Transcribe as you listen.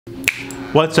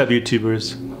What's up,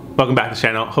 YouTubers? Welcome back to the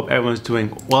channel. Hope everyone's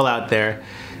doing well out there.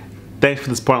 Thanks for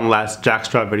the support on the last Jack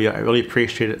Straw video. I really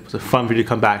appreciate it. It was a fun video to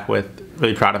come back with.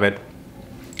 Really proud of it.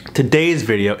 Today's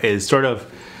video is sort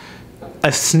of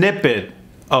a snippet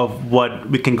of what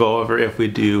we can go over if we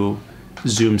do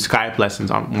Zoom Skype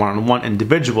lessons on one-on-one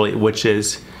individually, which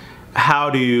is how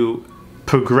do you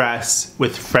progress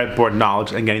with fretboard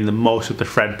knowledge and getting the most of the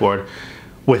fretboard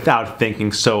without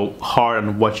thinking so hard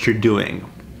on what you're doing,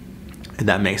 if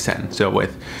that makes sense. So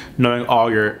with knowing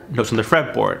all your notes on the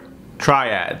fretboard,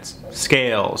 triads,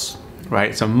 scales,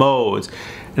 right, some modes,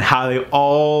 and how they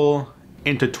all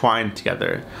intertwine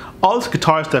together. All this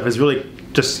guitar stuff is really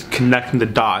just connecting the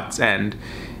dots, and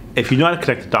if you know how to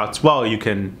connect the dots well, you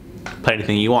can play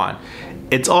anything you want.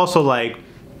 It's also like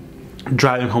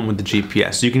driving home with the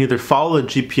GPS. So you can either follow the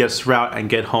GPS route and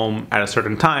get home at a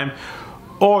certain time,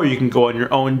 or you can go on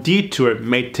your own detour. It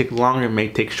may take longer, it may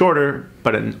take shorter,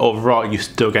 but overall you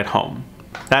still get home.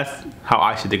 That's how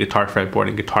I see the guitar fretboard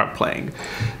and guitar playing.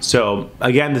 So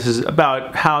again, this is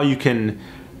about how you can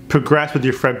progress with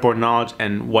your fretboard knowledge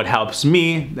and what helps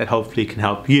me that hopefully can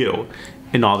help you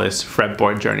in all this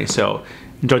fretboard journey. So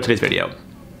enjoy today's video.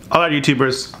 All right,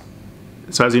 YouTubers.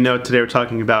 So as you know, today we're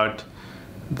talking about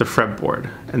the fretboard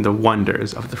and the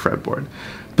wonders of the fretboard.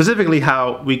 Specifically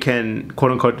how we can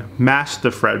quote-unquote master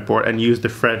the fretboard and use the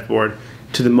fretboard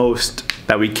to the most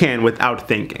that we can without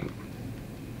thinking.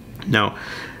 Now,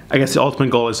 I guess the ultimate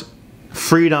goal is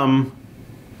freedom,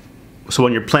 so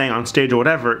when you're playing on stage or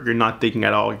whatever, you're not thinking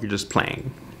at all, you're just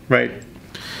playing, right?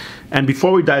 And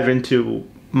before we dive into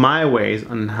my ways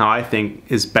on how I think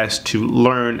is best to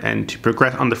learn and to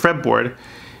progress on the fretboard,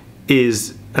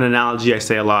 is an analogy I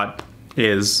say a lot,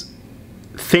 is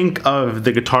think of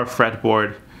the guitar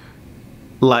fretboard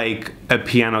like a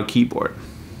piano keyboard,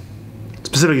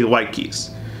 specifically the white keys.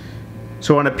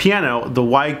 So on a piano, the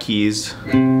white keys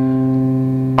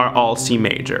are all C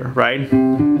major, right?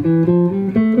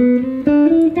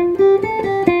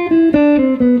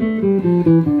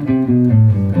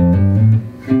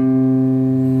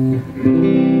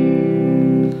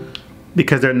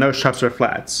 Because there are no sharps or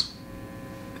flats.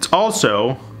 It's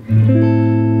also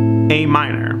A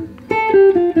minor.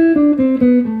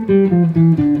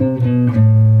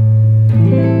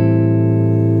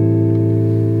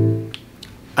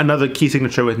 Another key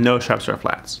signature with no sharps or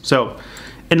flats. So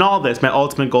in all this, my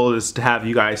ultimate goal is to have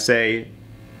you guys say,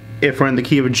 if we're in the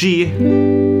key of a G,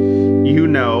 you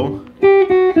know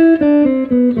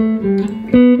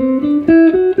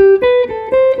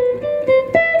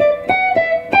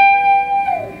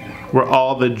where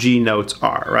all the G notes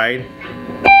are, right?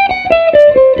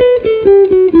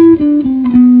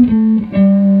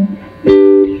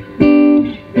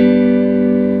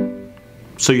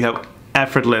 So you have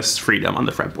effortless freedom on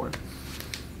the fretboard.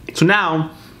 So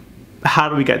now, how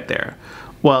do we get there?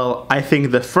 Well, I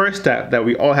think the first step that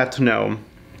we all have to know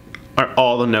are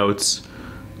all the notes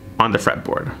on the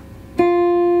fretboard.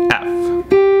 F,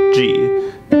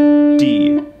 G,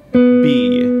 D,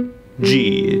 B,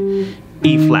 G,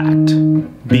 E flat,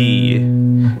 B,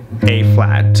 A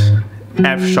flat,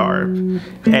 F sharp,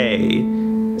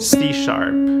 A, C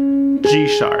sharp, G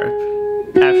sharp,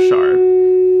 F sharp,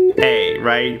 A,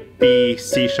 right? B,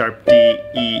 C sharp, D,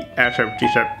 E, F sharp, G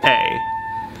sharp, A,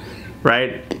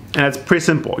 right? And it's pretty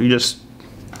simple. You just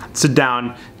sit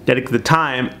down, dedicate the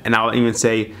time, and I'll even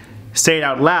say it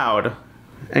out loud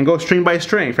and go string by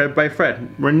string, fret by fret.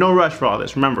 We're in no rush for all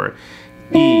this. Remember,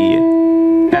 E,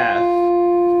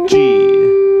 F, G,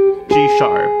 G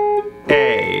sharp,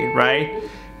 A, right?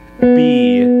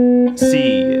 B,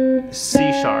 C,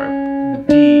 C sharp,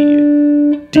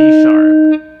 D, D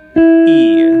sharp,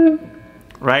 E,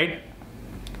 right?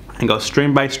 And go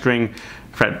string by string,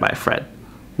 fret by fret.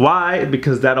 Why?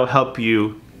 Because that'll help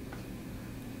you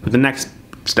with the next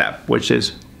step, which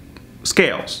is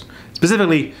scales.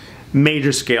 Specifically,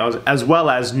 major scales, as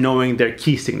well as knowing their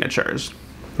key signatures,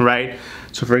 right?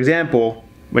 So for example,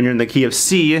 when you're in the key of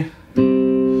C,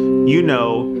 you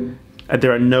know that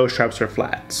there are no sharps or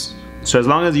flats. So as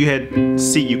long as you hit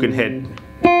C, you can hit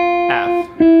F.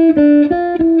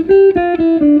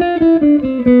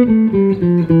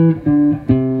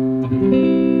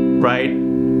 Right?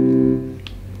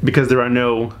 Because there are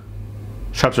no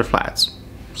sharps or flats.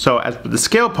 So as with the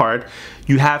scale part,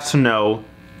 you have to know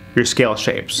your scale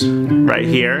shapes. Right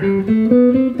here.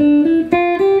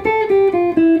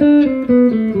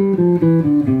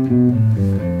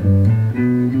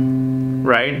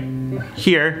 Right?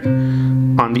 Here,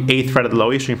 on the 8th fret of the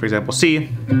low E string, for example, C.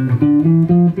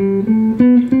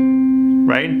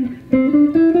 Right?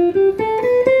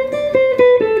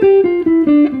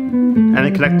 And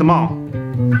then connect them all.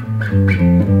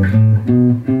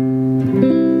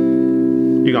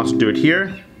 You can also do it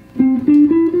here.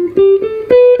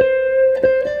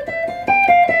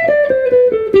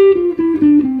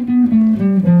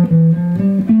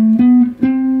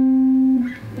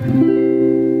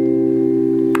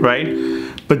 Right?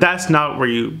 But that's not where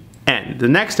you end. The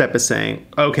next step is saying,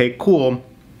 okay, cool,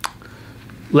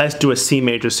 let's do a C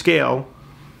major scale,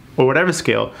 or whatever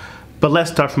scale, but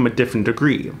let's start from a different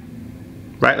degree.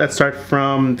 Right? Let's start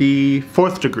from the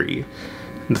 4th degree.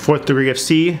 And the 4th degree of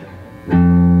C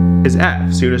is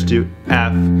F. So you just do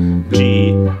F,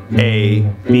 G, A,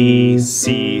 B,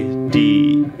 C,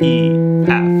 D, E,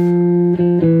 F.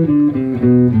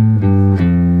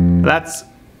 That's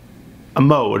a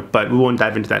mode, but we won't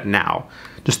dive into that now.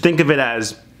 Just think of it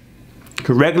as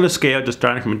a regular scale, just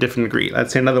starting from a different degree.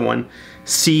 Let's say another one,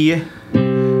 C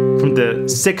from the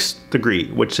 6th degree,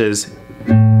 which is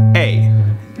A.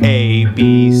 A,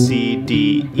 B, C,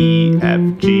 D, E, F,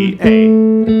 G, A.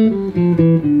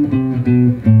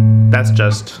 That's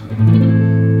just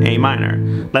A minor.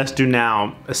 Let's do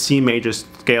now a C major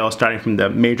scale starting from the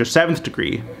major 7th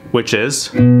degree, which is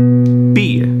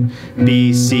B.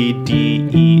 B, C, D,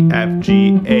 E, F,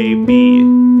 G, A, B.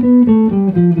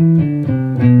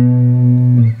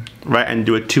 Right, and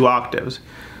do it 2 octaves.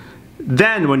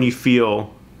 Then when you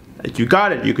feel like you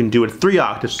got it, you can do it 3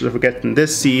 octaves. So if we get from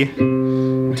this C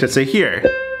to say here,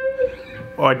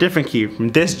 or a different key from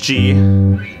this G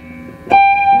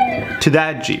to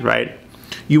that G, right?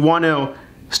 You want to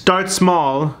start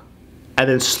small and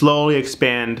then slowly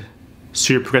expand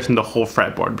so you're progressing the whole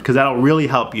fretboard, because that'll really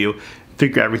help you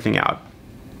figure everything out.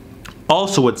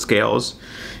 Also with scales,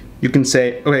 you can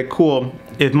say, okay, cool,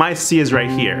 if my C is right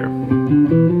here,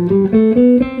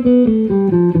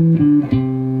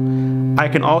 I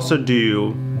can also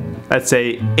do, let's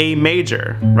say, A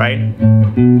major, right?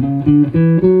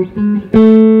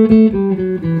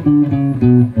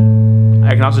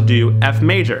 I can also do F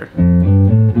major.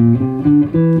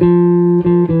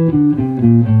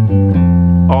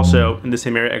 Also, in the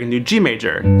same area, I can do G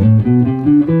major.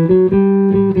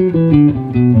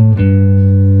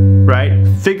 Right?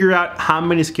 Figure out how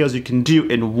many scales you can do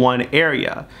in one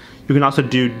area. You can also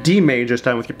do D major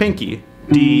starting with your pinky.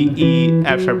 D, E,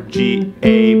 F sharp, G,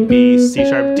 A, B, C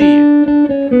sharp, D.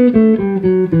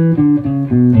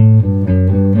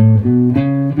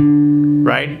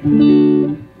 Right?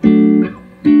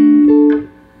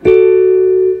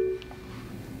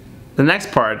 The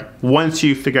next part, once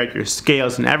you figure out your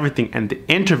scales and everything and the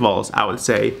intervals, I would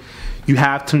say, you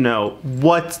have to know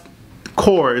what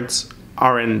chords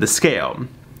are in the scale,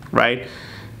 right?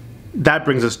 That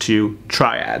brings us to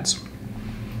triads.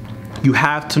 You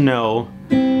have to know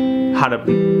how to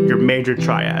your major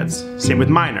triads. Same with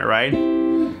minor, right?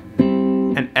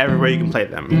 And everywhere you can play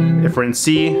them. If we're in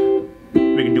C,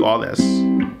 we can do all this.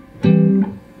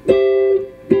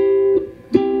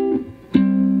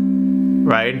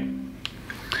 Right?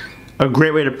 A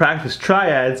great way to practice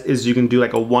triads is you can do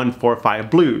like a 1-4-5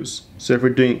 blues. So if we're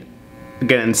doing,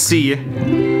 again in C,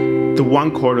 the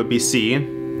 1 chord would be C,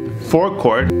 4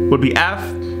 chord would be F,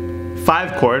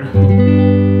 5 chord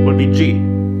would be G.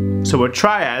 So with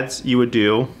triads, you would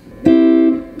do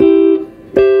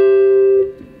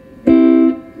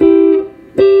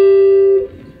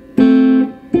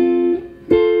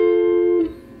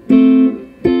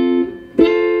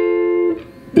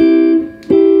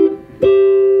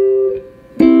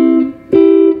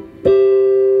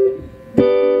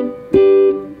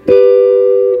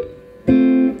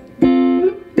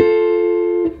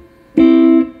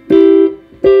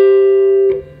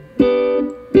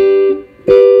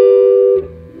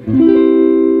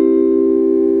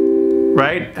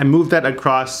and move that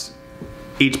across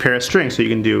each pair of strings. So you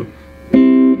can do,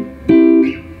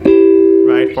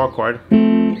 right, 4 chord, 5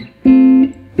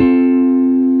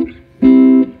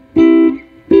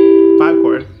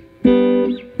 chord,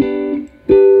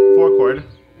 4 chord,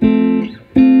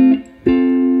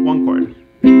 1 chord,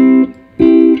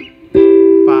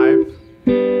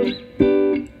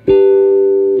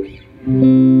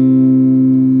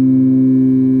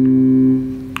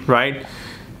 5, right?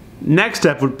 Next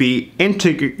step would be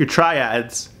integrate your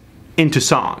triads into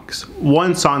songs.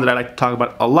 One song that I like to talk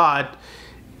about a lot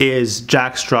is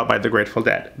Jackstraw by the Grateful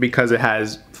Dead, because it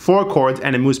has 4 chords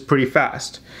and it moves pretty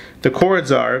fast. The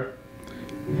chords are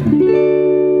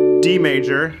D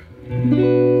major,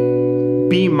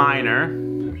 B minor,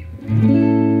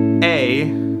 A,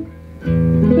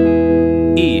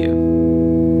 E.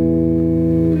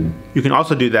 You can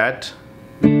also do that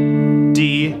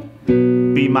D,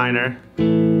 B minor,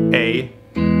 A,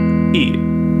 E.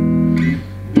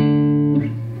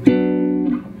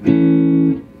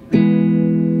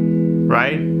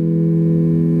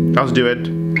 Let's do it.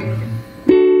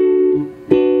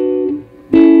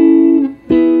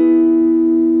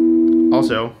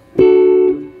 Also,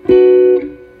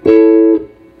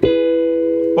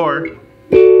 or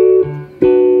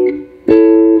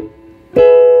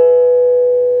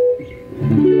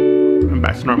and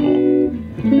back to normal.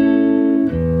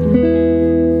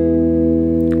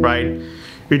 Right?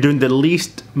 You're doing the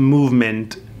least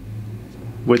movement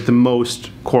with the most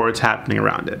chords happening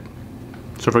around it.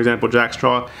 So for example,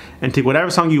 jackstraw, and take whatever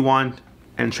song you want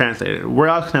and translate it. Where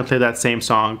else can I play that same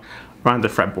song around the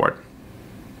fretboard?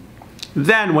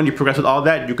 Then when you progress with all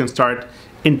that, you can start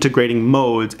integrating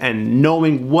modes and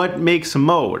knowing what makes a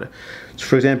mode. So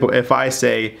for example, if I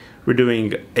say we're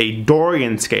doing a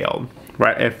Dorian scale,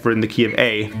 right? If we're in the key of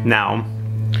A now,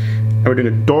 and we're doing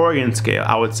a Dorian scale,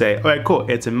 I would say, alright, cool,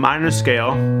 it's a minor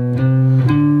scale,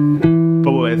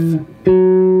 but with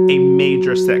a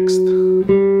major sixth.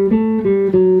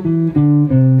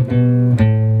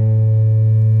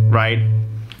 Right?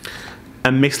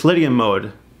 A mixed Lydian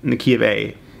mode in the key of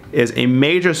A is a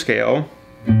major scale,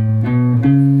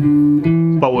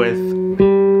 but with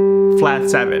flat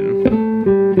 7.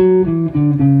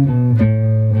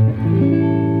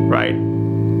 Right?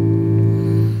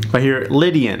 But here,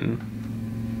 Lydian,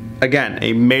 again,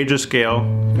 a major scale,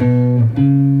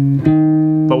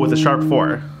 but with a sharp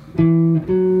 4.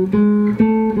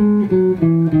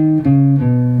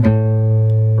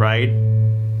 Right?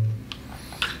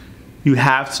 You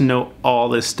have to know all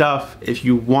this stuff if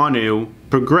you want to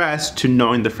progress to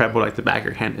knowing the fretboard like the back of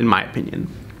your hand, in my opinion.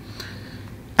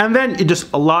 And then it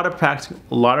just a lot of practice,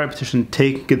 a lot of repetition,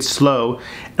 taking it slow.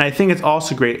 And I think it's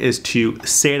also great is to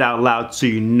say it out loud so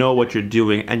you know what you're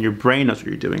doing and your brain knows what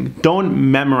you're doing.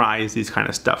 Don't memorize these kind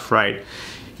of stuff, right?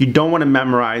 You don't want to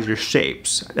memorize your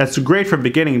shapes. That's great for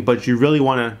beginning, but you really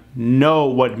want to know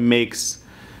what makes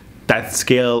that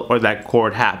scale or that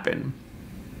chord happen,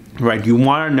 right? You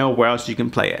want to know where else you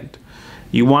can play it.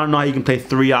 You want to know how you can play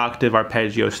 3-octave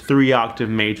arpeggios, 3-octave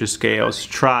major scales,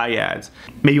 triads.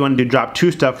 Maybe you want to do drop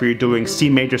 2 stuff where you're doing C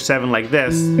major 7 like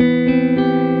this,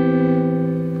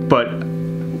 but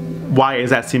why is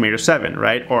that C major 7,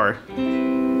 right? Or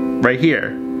right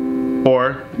here,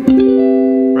 or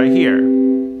right here.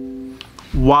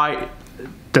 Why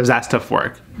does that stuff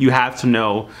work? You have to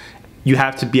know, you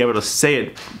have to be able to say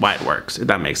it why it works, if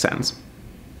that makes sense.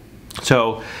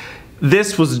 So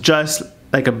this was just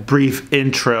like a brief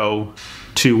intro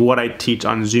to what I teach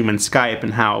on Zoom and Skype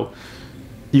and how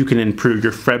you can improve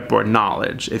your fretboard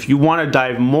knowledge. If you want to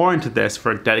dive more into this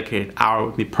for a dedicated hour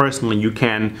with me personally, you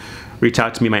can reach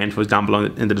out to me. My info is down below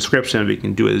in the description. We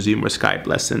can do a Zoom or Skype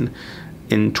lesson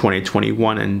in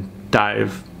 2021 and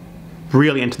dive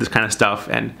really into this kind of stuff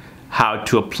and how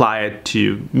to apply it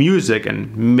to music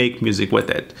and make music with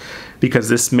it. Because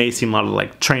this may seem a lot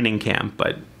like training camp,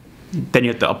 but then you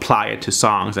have to apply it to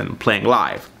songs and playing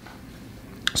live.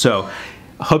 So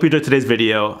I hope you enjoyed today's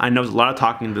video. I know there's a lot of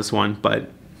talking in this one, but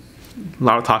a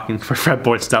lot of talking for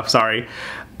fretboard stuff, sorry.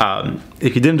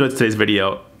 If you did enjoy today's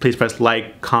video, please press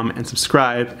like, comment, and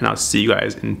subscribe, and I'll see you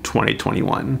guys in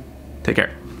 2021. Take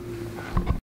care.